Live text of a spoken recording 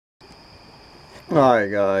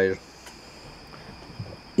Alright guys,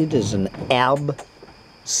 it is an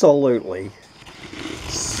absolutely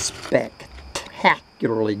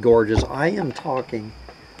spectacularly gorgeous, I am talking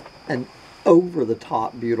an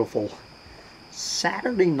over-the-top beautiful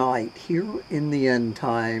Saturday night here in the end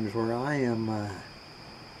times, where I am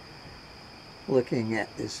looking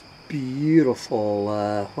at this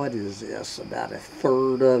beautiful, what is this, about a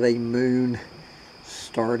third of a moon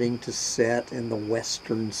starting to set in the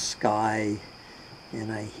western sky. And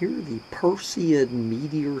I hear the Perseid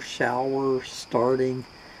meteor shower starting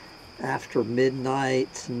after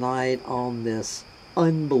midnight tonight on this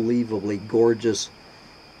unbelievably gorgeous,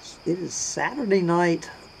 it is Saturday night,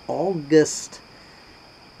 August,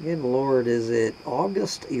 good Lord, is it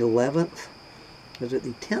August 11th? Is it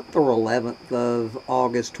the 10th or 11th of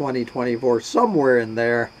August 2024? Somewhere in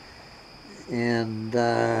there. And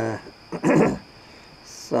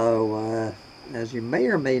so, as you may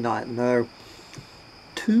or may not know,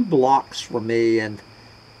 2 blocks from me, and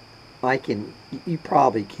you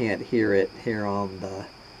probably can't hear it here on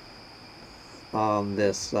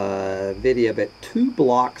this video, but 2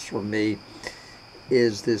 blocks from me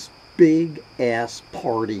is this big ass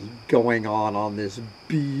party going on this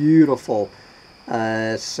beautiful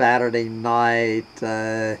Saturday night.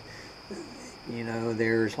 You know,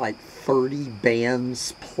 there's like 30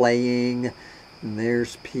 bands playing, and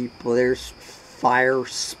there's people, there's fire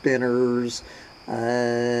spinners,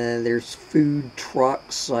 there's food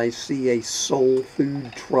trucks. I see a soul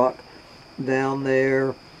food truck down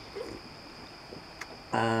there.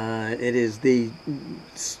 It is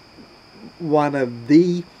one of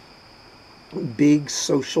the big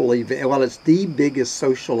social event. Well, it's the biggest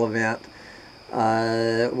social event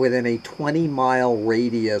within a 20-mile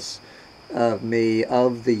radius of me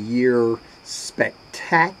of the year.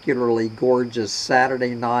 Spectacularly gorgeous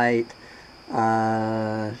Saturday night.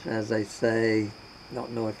 As I say,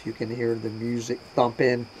 don't know if you can hear the music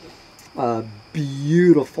thumping.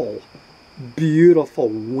 Beautiful, beautiful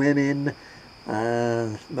women,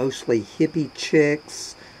 mostly hippie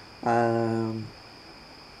chicks. 2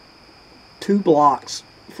 blocks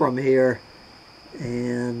from here,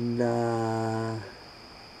 and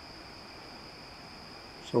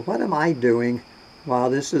so what am I doing while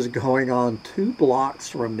this is going on 2 blocks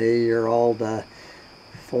from me? You're all the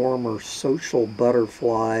former social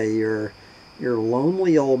butterfly, your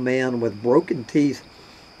lonely old man with broken teeth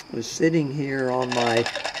is sitting here on my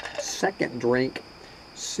second drink,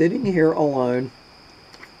 sitting here alone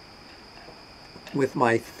with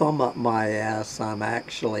my thumb up my ass. I'm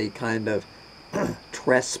actually kind of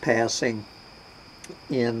trespassing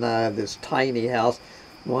in this tiny house.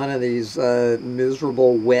 One of these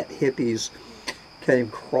miserable wet hippies came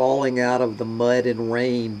crawling out of the mud and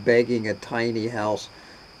rain begging a tiny house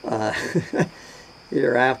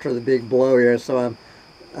here after the big blow here. So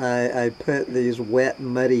I put these wet,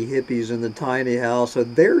 muddy hippies in the tiny house. So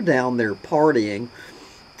they're down there partying,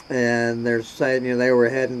 and they're saying, you know, they were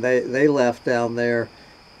heading, they left down there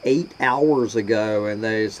 8 hours ago, and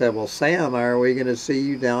they said, well, Sam, are we going to see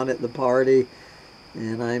you down at the party?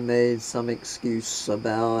 And I made some excuse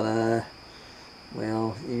about,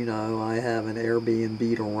 well, you know, I have an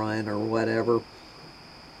Airbnb to run or whatever.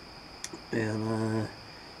 And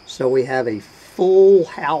so we have a full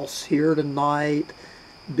house here tonight.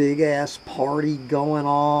 Big ass party going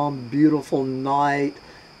on. Beautiful night.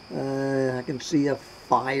 I can see a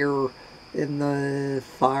fire in the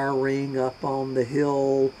fire ring up on the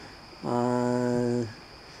hill. I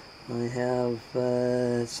have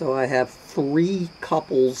so I have 3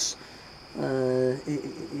 couples,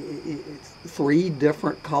 3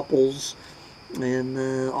 different couples, and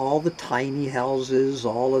all the tiny houses,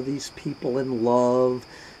 all of these people in love,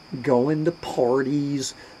 going to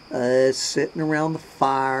parties, sitting around the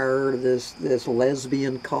fire. This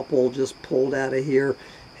lesbian couple just pulled out of here,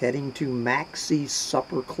 heading to Maxie's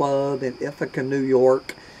Supper Club in Ithaca, New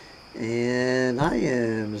York, and I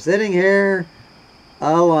am sitting here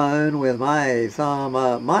alone with my thumb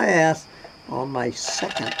up my ass on my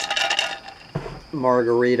second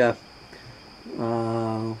margarita,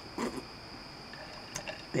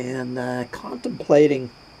 and contemplating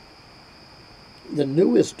the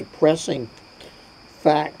newest depressing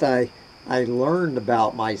fact I learned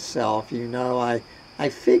about myself. You know, I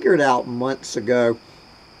figured out months ago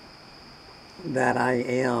that I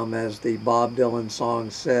am, as the Bob Dylan song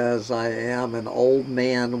says, I am an old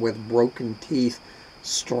man with broken teeth,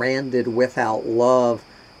 stranded without love.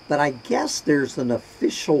 But I guess there's an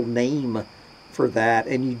official name for that,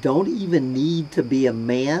 and you don't even need to be a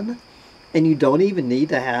man, and you don't even need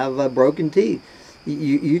to have broken teeth.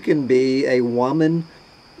 You can be a woman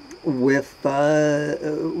with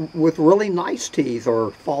really nice teeth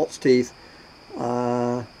or false teeth.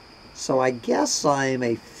 So I guess I'm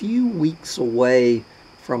a few weeks away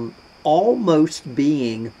from almost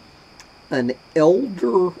being an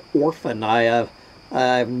elder orphan. I've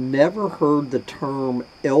never heard the term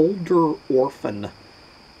elder orphan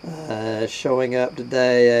showing up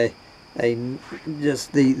today.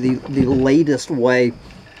 Just the latest way,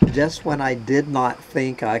 just when I did not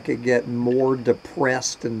think I could get more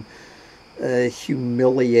depressed and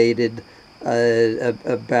humiliated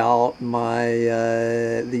about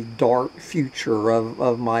the dark future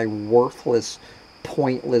of my worthless,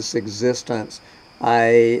 pointless existence.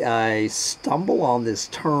 I stumble on this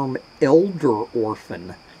term elder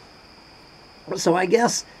orphan. So I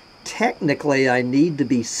guess technically I need to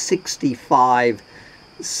be 65.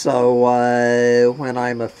 So when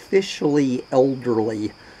I'm officially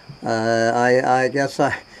elderly, I guess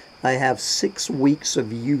I have 6 weeks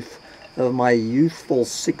of youth of my youthful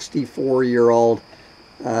 64-year-old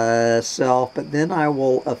self, but then I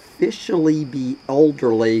will officially be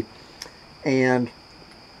elderly, and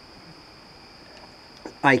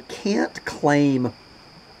I can't claim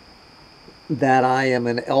that I am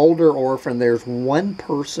an elder orphan. There's one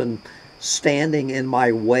person standing in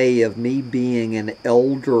my way of me being an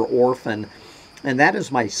elder orphan, and that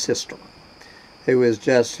is my sister, who is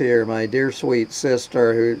just here, my dear sweet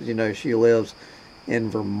sister, who, you know, she lives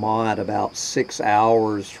in Vermont, about 6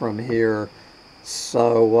 hours from here.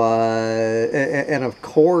 So, and of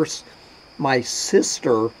course, my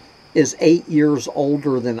sister is 8 years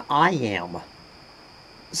older than I am.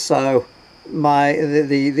 So,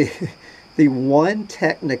 the one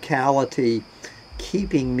technicality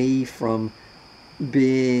keeping me from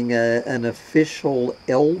being an official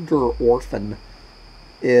elder orphan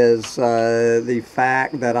is the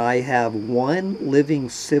fact that I have one living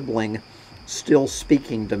sibling still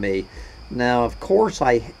speaking to me. Now, of course,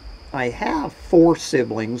 I have 4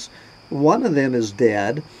 siblings. One of them is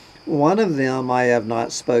dead. One of them I have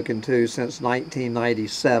not spoken to since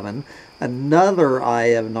 1997. Another I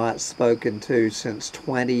have not spoken to since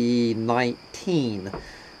 2019.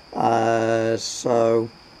 So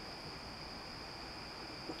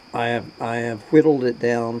I have whittled it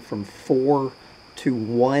down from 4 to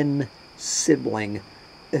 1 sibling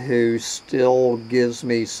who still gives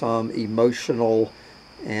me some emotional,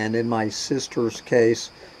 and in my sister's case,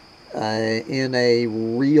 in a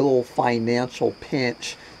real financial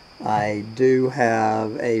pinch. I do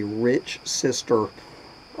have a rich sister,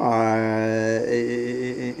 you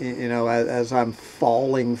know, as I'm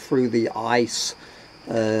falling through the ice,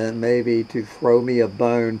 maybe to throw me a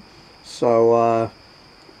bone. So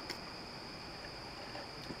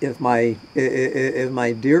if my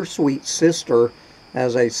dear sweet sister,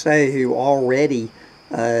 as I say, who already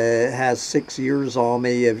has 6 years on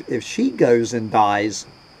me, if she goes and dies,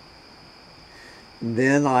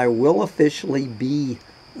 then I will officially be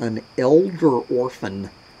an elder orphan.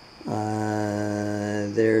 I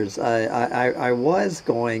was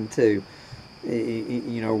going to,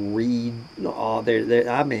 you know, read. Oh,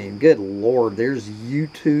 I mean, good Lord, there's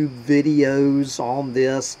YouTube videos on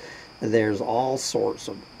this. There's all sorts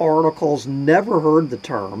of articles. Never heard the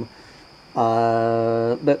term,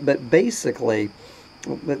 but basically,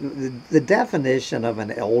 the definition of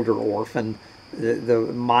an elder orphan.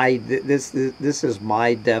 This is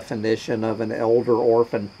my definition of an elder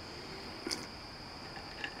orphan.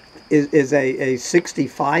 Is a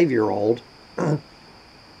 65-year-old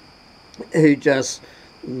who just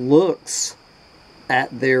looks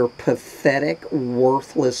at their pathetic,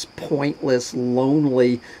 worthless, pointless,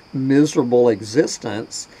 lonely, miserable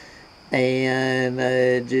existence and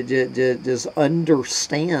just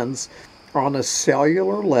understands on a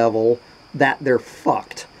cellular level that they're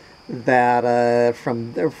fucked. That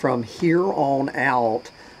from here on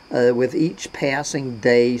out, with each passing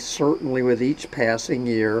day, certainly with each passing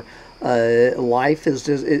year, life is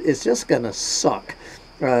just going to suck.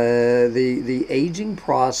 The aging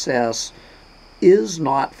process is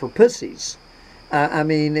not for pussies. I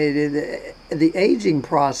mean, the aging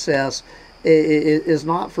process is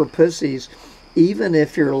not for pussies, even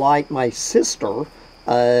if you're like my sister,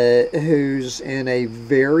 who's in a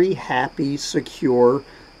very happy, secure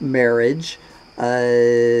marriage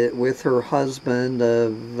with her husband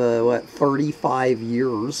of 35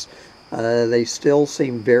 years. They still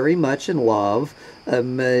seem very much in love.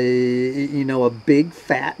 You know, a big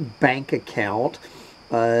fat bank account,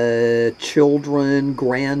 children,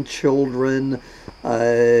 grandchildren,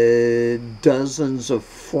 dozens of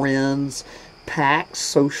friends, packed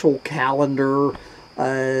social calendar.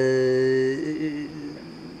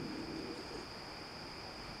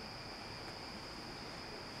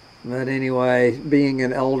 But anyway, being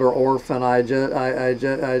an elder orphan, I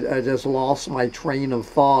just lost my train of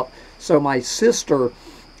thought. So my sister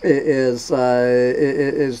is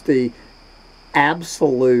the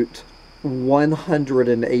absolute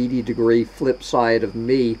 180-degree flip side of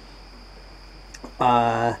me.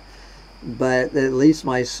 Uh, but at least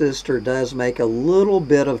my sister does make a little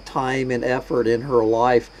bit of time and effort in her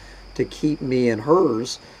life to keep me in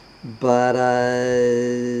hers. But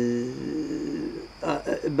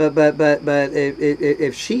but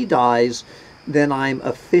if she dies, then I'm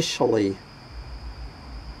officially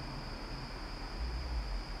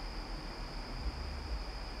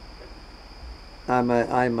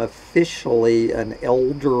an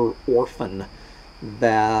elder orphan.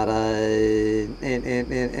 That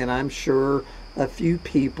and I'm sure a few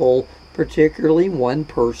people, particularly one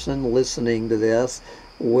person listening to this,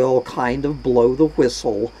 will kind of blow the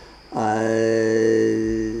whistle.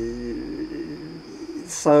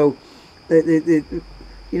 So you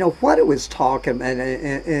know what it was talking,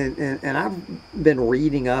 and I've been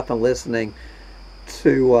reading up and listening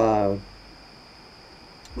to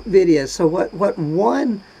videos. So what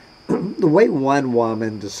one the way one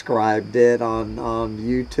woman described it on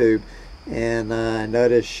YouTube, and I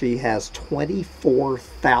noticed she has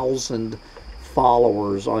 24,000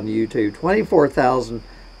 followers on YouTube. 24,000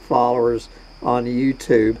 followers on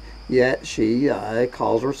YouTube. Yet she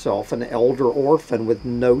calls herself an elder orphan with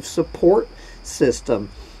no support system,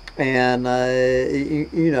 and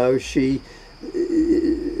you know, she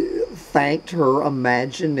thanked her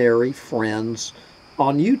imaginary friends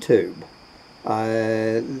on YouTube.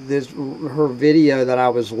 This her video that I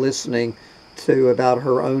was listening to about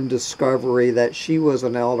her own discovery that she was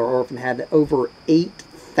an elder orphan had over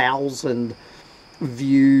 8,000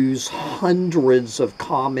 views, hundreds of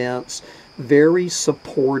comments, very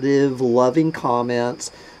supportive, loving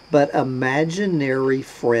comments, but imaginary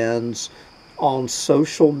friends on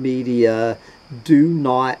social media do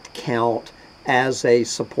not count as a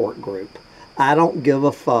support group. I don't give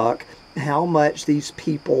a fuck how much these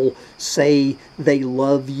people say they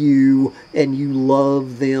love you and you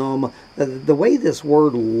love them. The way this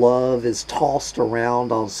word love is tossed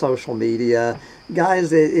around on social media,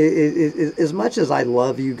 guys, as much as I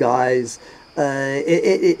love you guys,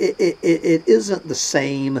 it isn't the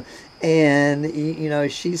same. And you know,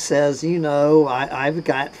 she says, you know, I've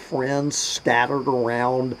got friends scattered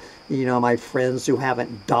around, you know, my friends who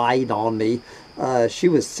haven't died on me. She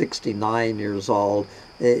was 69 years old.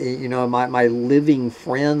 You know, my living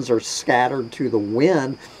friends are scattered to the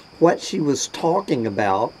wind. What she was talking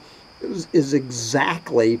about is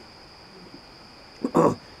exactly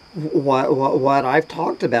what I've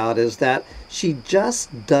talked about, is that she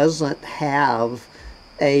just doesn't have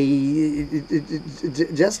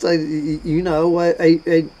just a, you know,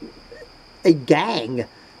 a gang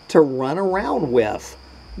to run around with.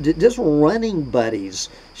 Just running buddies.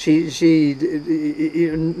 She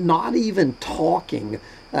not even talking.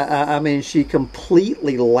 I mean, she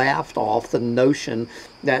completely laughed off the notion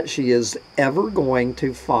that she is ever going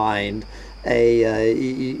to find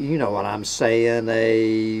you know what I'm saying,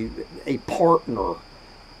 a partner,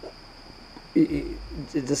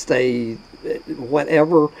 just a,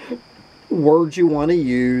 whatever word you want to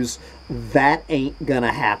use, that ain't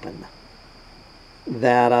gonna happen.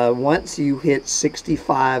 That once you hit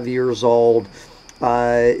 65 years old,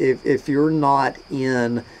 if you're not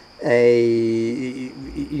in a,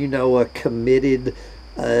 you know, a committed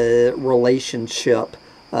relationship,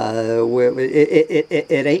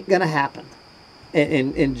 it ain't gonna happen,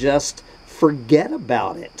 and just forget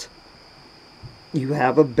about it. You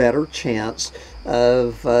have a better chance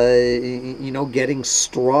of you know, getting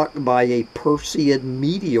struck by a Perseid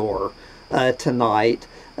meteor tonight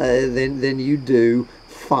than you do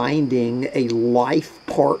finding a life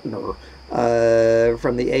partner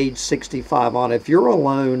from the age 65 on. If you're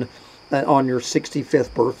alone on your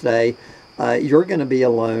 65th birthday, you're going to be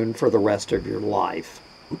alone for the rest of your life.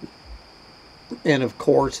 And of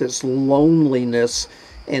course, it's loneliness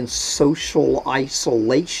and social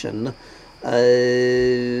isolation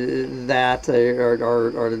that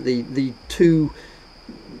are the two,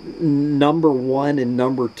 number one and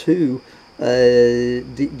number two,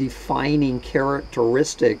 defining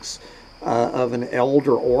characteristics of an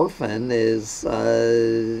elder orphan is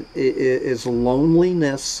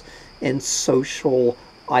loneliness and social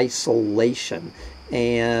isolation.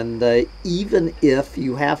 And even if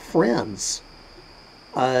you have friends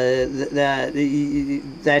that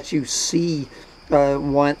you see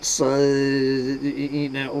once, you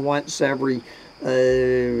know, once every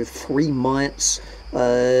 3 months,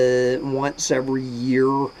 once every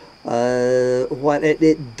year,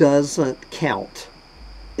 it doesn't count.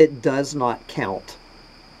 it does not count.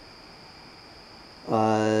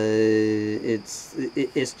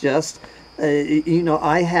 It's just, you know,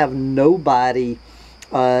 I have nobody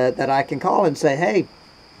that I can call and say, hey,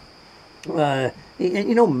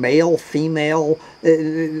 you know, male, female,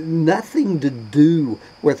 nothing to do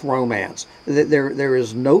with romance. There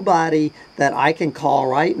is nobody that I can call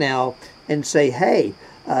right now and say, hey,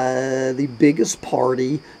 the biggest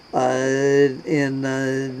party in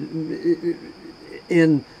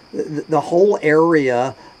the whole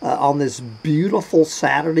area on this beautiful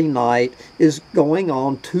Saturday night is going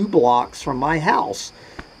on 2 blocks from my house.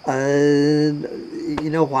 You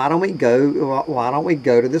know, why don't we go? Why don't we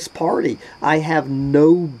go to this party? I have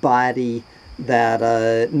nobody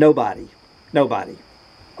that nobody,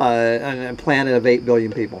 on a planet of 8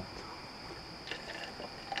 billion people.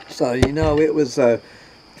 So you know, it was a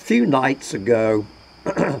few nights ago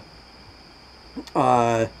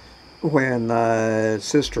when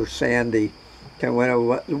Sister Sandy came.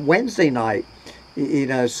 Wednesday night, you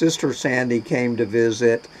know, Sister Sandy came to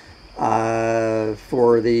visit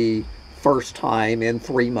for the first time in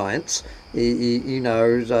 3 months. You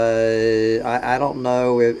know, I don't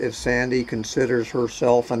know if Sandy considers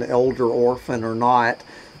herself an elder orphan or not.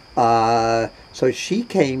 So she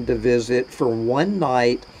came to visit for one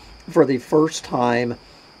night for the first time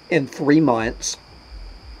in 3 months.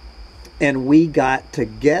 And we got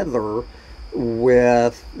together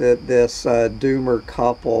with this doomer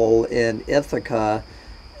couple in Ithaca.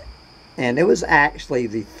 And it was actually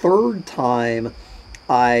the 3rd time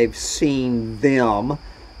I've seen them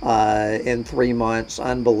in 3 months,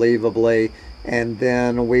 unbelievably. And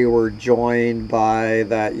then we were joined by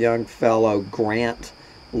that young fellow, Grant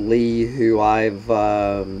Lee, who I've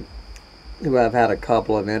had a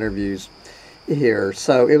couple of interviews here.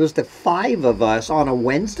 So it was the 5 of us on a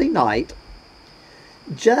Wednesday night,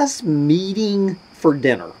 just meeting for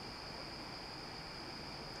dinner.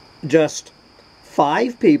 Just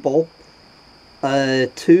 5 people,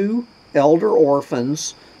 2 elder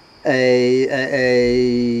orphans, a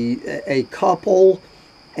couple,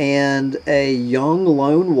 and a young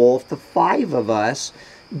lone wolf. The 5 of us,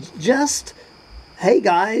 just, hey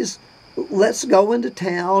guys, let's go into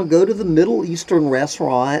town, go to the Middle Eastern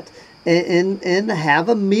restaurant, and have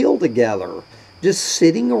a meal together. Just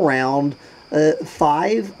sitting around,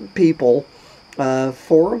 5 people,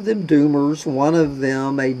 4 of them doomers, one of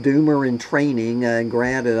them a doomer in training.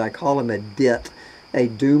 Granted, I call him a dit, a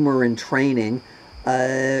doomer in training,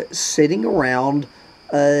 sitting around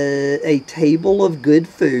a table of good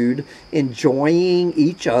food, enjoying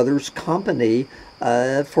each other's company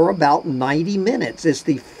for about 90 minutes. It's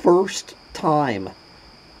the first time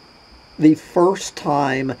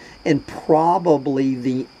and probably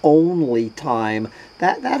the only time.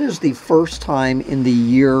 That is the first time in the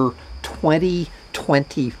year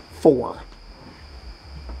 2024.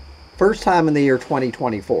 First time in the year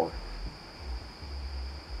 2024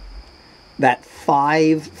 that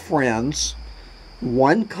 5 friends,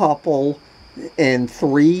 1 couple, and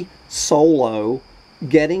 3 solo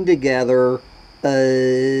getting together,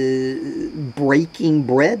 breaking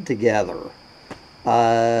bread together.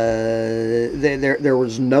 There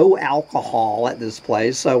was no alcohol at this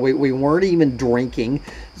place, so we weren't even drinking,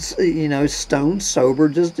 you know, stone sober,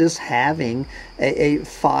 just having a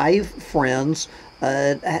 5 friends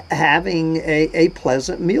having a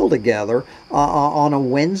pleasant meal together on a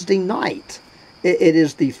Wednesday night. It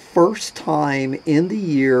is the first time in the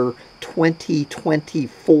year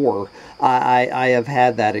 2024 I have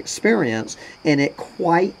had that experience, and it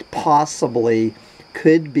quite possibly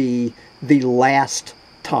could be the last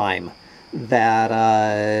time that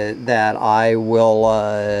I will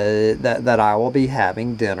be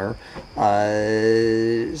having dinner,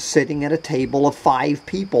 sitting at a table of 5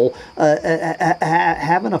 people,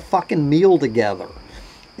 having a fucking meal together,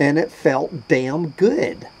 and it felt damn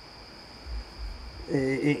good.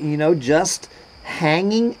 You know, just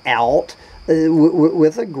hanging out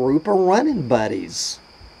with a group of running buddies,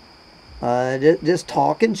 just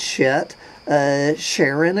talking shit,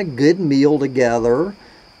 sharing a good meal together,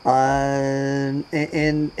 and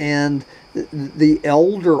the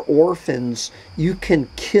elder orphans, you can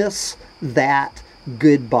kiss that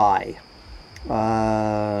goodbye.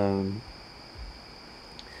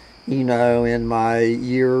 You know, in my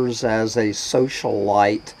years as a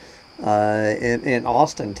socialite in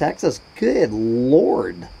Austin, Texas, good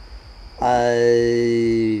Lord,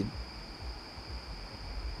 I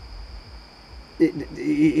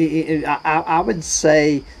would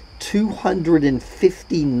say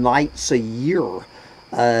 250 nights a year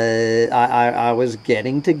I was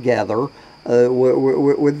getting together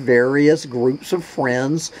with various groups of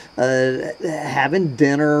friends, having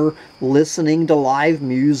dinner, listening to live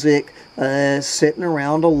music, sitting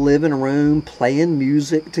around a living room, playing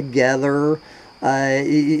music together.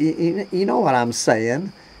 You know what I'm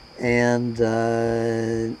saying? And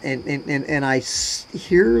I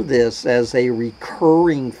hear this as a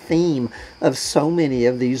recurring theme of so many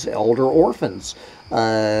of these elder orphans,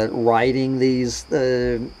 writing these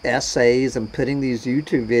essays and putting these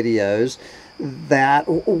YouTube videos. That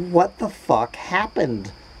what the fuck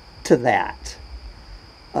happened to that?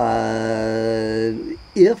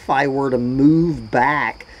 If I were to move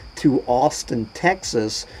back to Austin,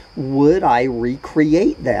 Texas, would I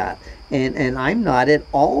recreate that? And I'm not at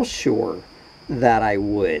all sure that I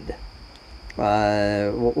would.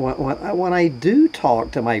 When I do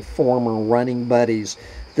talk to my former running buddies,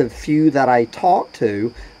 the few that I talk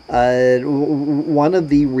to, one of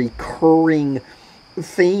the recurring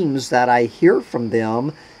themes that I hear from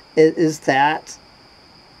them is that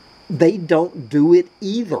they don't do it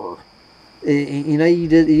either. You know,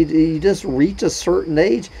 you just reach a certain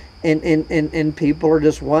age, and people are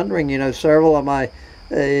just wondering. You know, several of my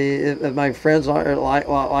friends are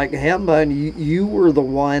like Hambone. You were the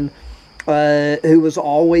one who was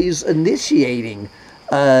always initiating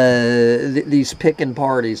these picking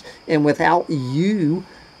parties, and without you,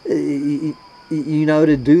 you know,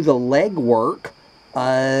 to do the legwork,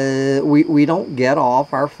 we don't get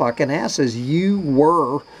off our fucking asses. You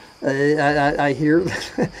were. I hear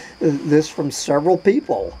this from several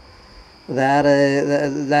people that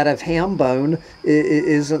if Hambone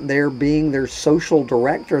isn't there being their social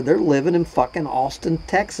director, they're living in fucking Austin,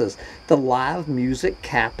 Texas, the live music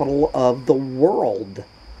capital of the world,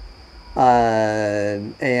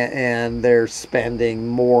 and they're spending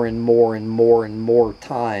more and more and more and more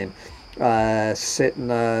time sitting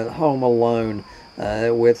home alone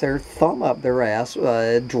with their thumb up their ass,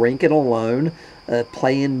 drinking alone.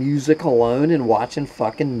 Playing music alone and watching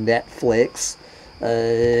fucking Netflix,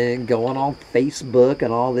 going on Facebook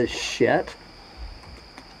and all this shit.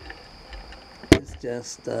 It's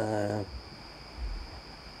just,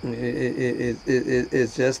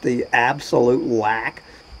 it's just the absolute lack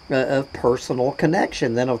of personal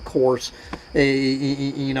connection. Then, of course,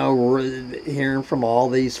 you know, hearing from all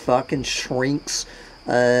these fucking shrinks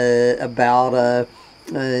about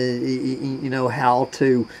you know, how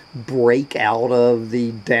to break out of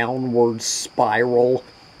the downward spiral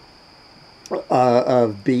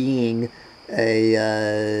of being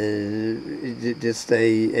just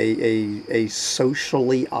a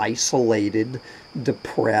socially isolated,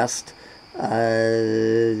 depressed,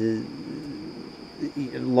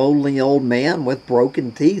 lonely old man with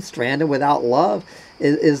broken teeth, stranded without love,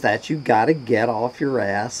 is that you got to get off your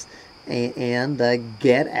ass and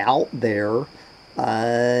get out there.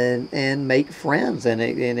 And make friends, and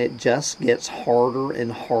it just gets harder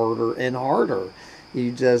and harder and harder.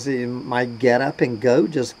 My get up and go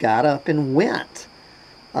just got up and went.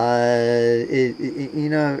 You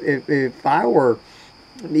know, if I were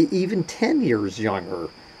even 10 years younger,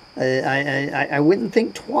 I wouldn't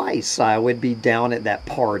think twice I would be down at that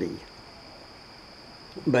party.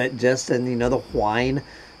 But just in, you know, the whine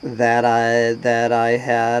that I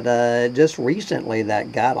had just recently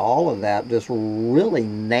that got all of that just really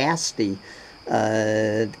nasty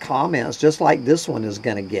comments, just like this one is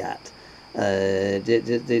going to get.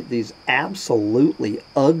 These absolutely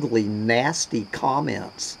ugly, nasty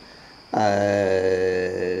comments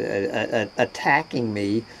attacking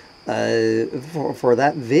me for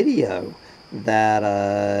that video that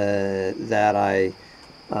I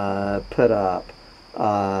put up.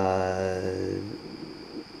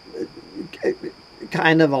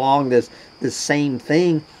 Kind of along this same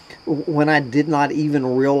thing, when I did not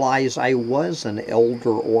even realize I was an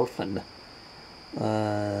elder orphan.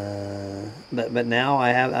 But now I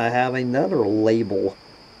have another label,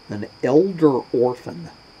 an elder orphan.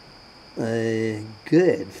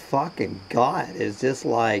 Good fucking God! It's just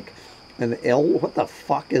like what the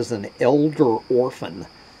fuck is an elder orphan?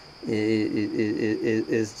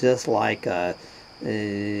 It's just like a.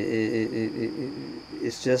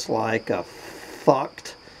 It's just like a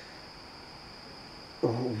fucked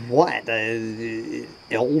what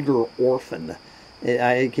elder orphan.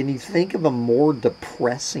 Can you think of a more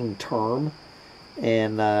depressing term?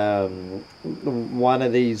 And one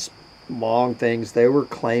of these long things, they were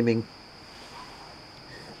claiming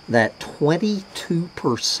that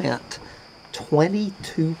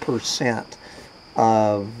 22%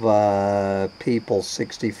 of people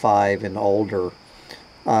 65 and older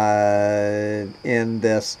in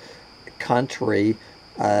this country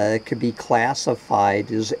could be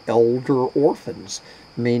classified as elder orphans.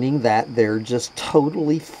 meaning that they're just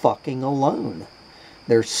totally fucking alone.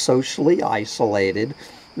 They're socially isolated.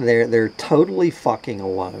 They're totally fucking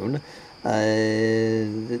alone,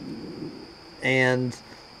 and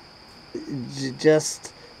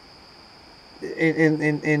just and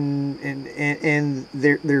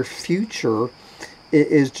their future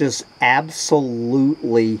is just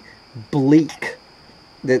absolutely bleak.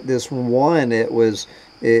 That this one, it was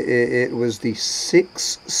the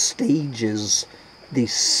six stages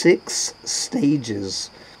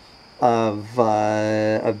of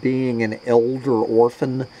being an elder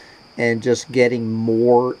orphan, and just getting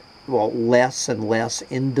more, well, less and less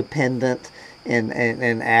independent,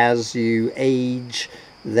 and as you age,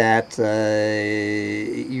 that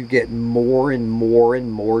you get more and more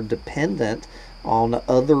and more dependent on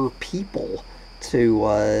other people to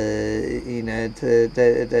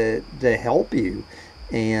to help you,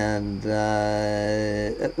 and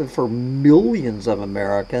for millions of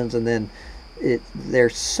Americans. And then they're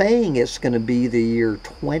saying it's going to be the year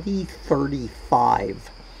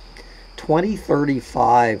 2035.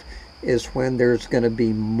 2035 is when there's going to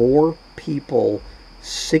be more people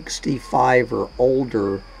 65 or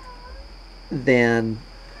older than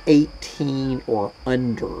 18 or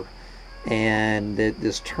under. And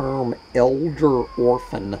this term elder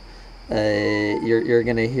orphan, you're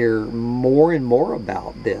going to hear more and more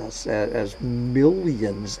about this, as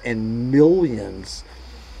millions and millions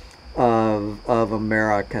of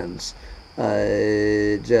Americans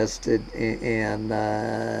just and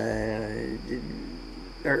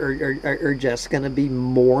are just going to be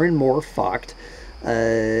more and more fucked.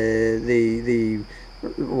 The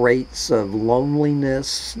rates of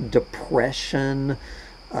loneliness, depression,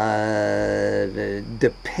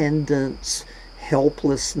 dependence,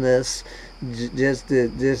 helplessness, just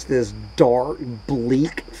this dark,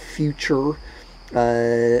 bleak future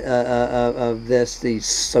of these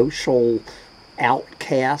social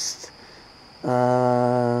outcasts.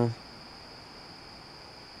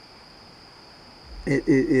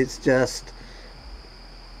 It's just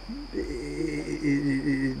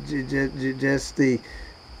just the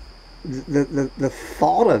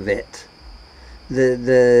thought of it.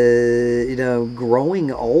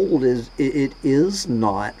 Growing old it is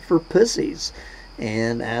not for pussies.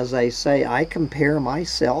 And as I say, I compare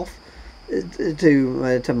myself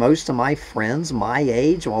to most of my friends my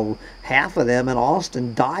age. Well, half of them in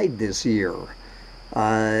Austin died this year.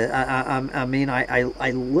 I mean,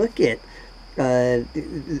 I look at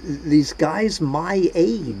these guys my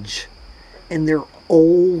age, and they're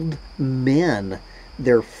old men.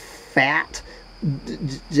 They're fat,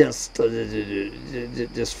 just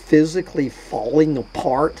physically falling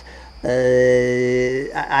apart.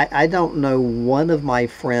 I don't know one of my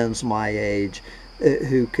friends my age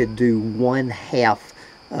who could do one half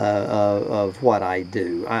of what I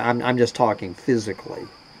do. I'm just talking physically.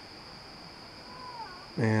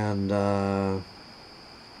 And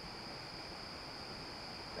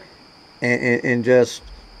just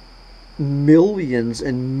millions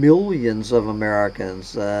and millions of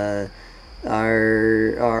Americans are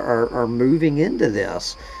moving into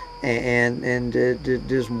this, and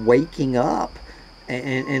just waking up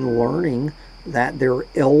and learning that they're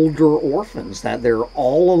elder orphans, that they're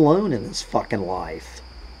all alone in this fucking life.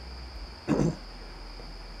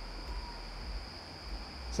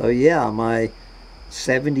 So yeah, my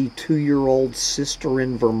 72-year-old sister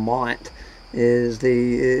in Vermont is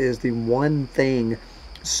the one thing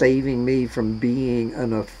saving me from being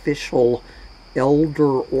an official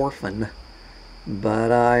elder orphan.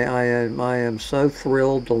 But I am so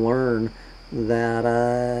thrilled to learn that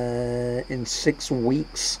in 6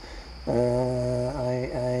 weeks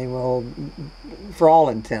I will, for all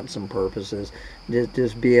intents and purposes,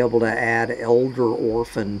 just be able to add elder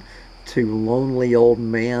orphan to lonely old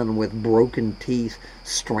man with broken teeth,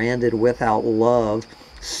 stranded without love,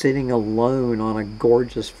 sitting alone on a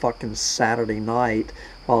gorgeous fucking Saturday night,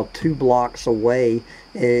 while 2 blocks away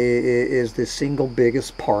is the single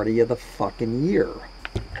biggest party of the fucking year.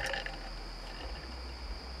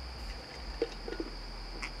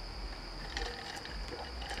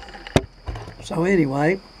 So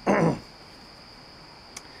anyway,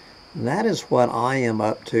 that is what I am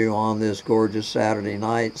up to on this gorgeous Saturday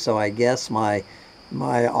night. So I guess my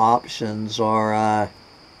options are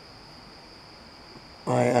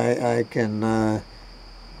I can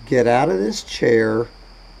get out of this chair,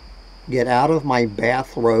 get out of my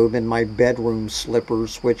bathrobe and my bedroom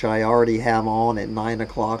slippers, which I already have on at 9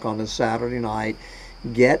 o'clock on a Saturday night,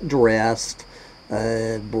 get dressed,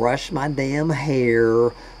 brush my damn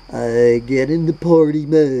hair, get in the party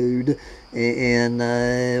mode, and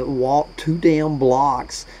walk 2 damn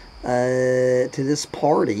blocks to this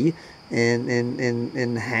party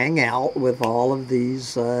and hang out with all of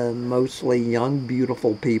these mostly young,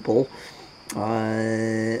 beautiful people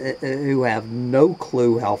who have no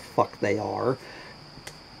clue how fuck they are.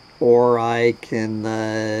 Or I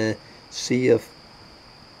can see if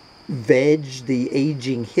Veg the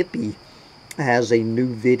Aging Hippie has a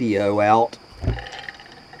new video out.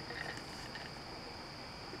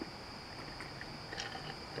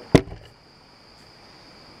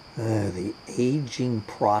 The aging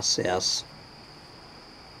process.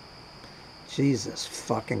 Jesus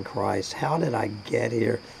fucking Christ. How did I get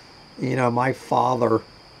here? You know, my father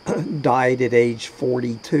died at age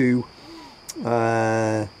 42.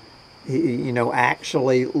 You know,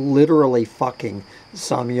 actually, literally fucking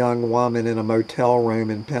some young woman in a motel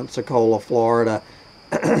room in Pensacola, Florida,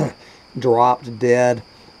 dropped dead.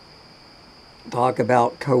 Talk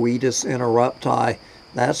about coitus interrupti.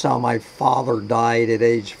 That's how my father died at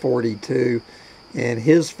age 42. And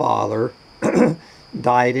his father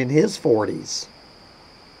died in his 40s.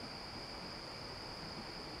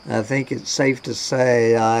 I think it's safe to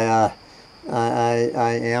say I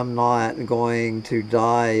am not going to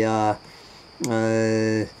die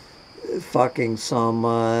fucking some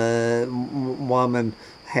woman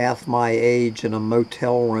half my age in a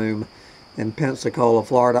motel room in Pensacola,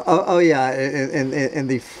 Florida. Oh yeah, and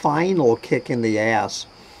the final kick in the ass.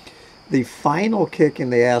 The final kick in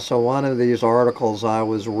the ass of one of these articles I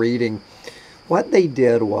was reading, what they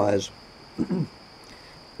did was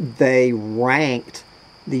they ranked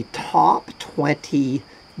the top 20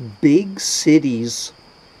 big cities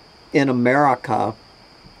in America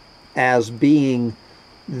as being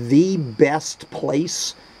the best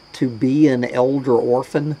place to be an elder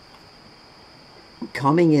orphan.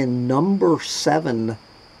 Coming in number 7,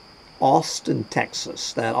 Austin,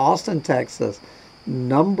 Texas. That Austin, Texas,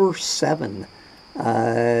 number 7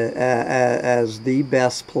 as the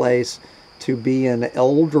best place to be an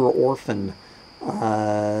elder orphan,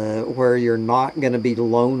 where you're not going to be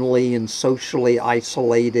lonely and socially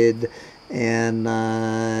isolated. And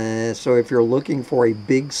so if you're looking for a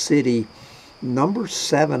big city, number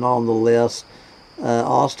 7 on the list,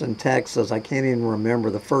 Austin, Texas. I can't even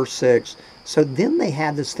remember the first 6. So then they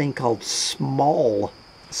had this thing called small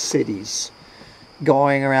cities,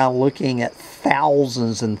 going around looking at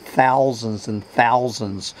thousands and thousands and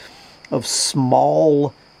thousands of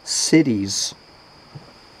small cities.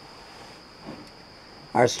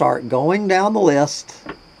 I start going down the list.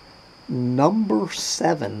 Number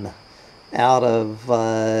 7 out of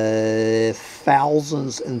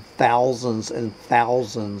thousands and thousands and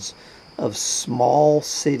thousands of small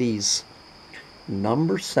cities.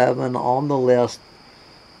 Number 7 on the list,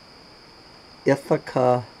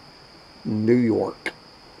 Ithaca, New York.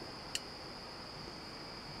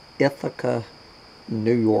 Ithaca,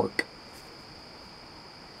 New York.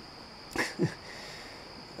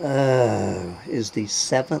 Is the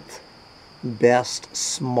 7th best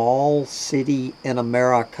small city in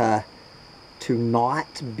America to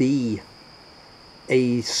not be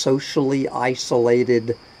a socially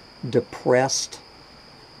isolated, depressed,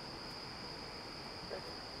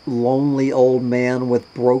 lonely old man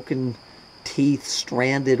with broken teeth,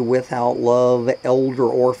 stranded without love, elder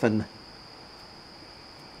orphan.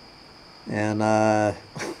 And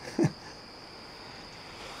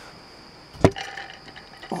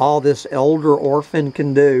all this elder orphan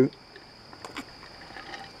can do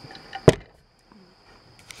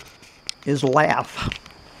is laugh.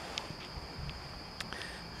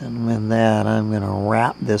 And with that, I'm going to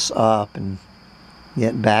wrap this up and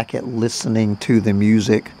get back at listening to the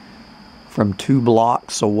music from 2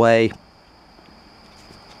 blocks away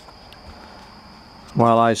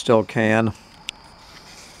while I still can.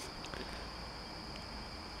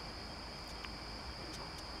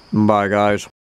 Bye, guys.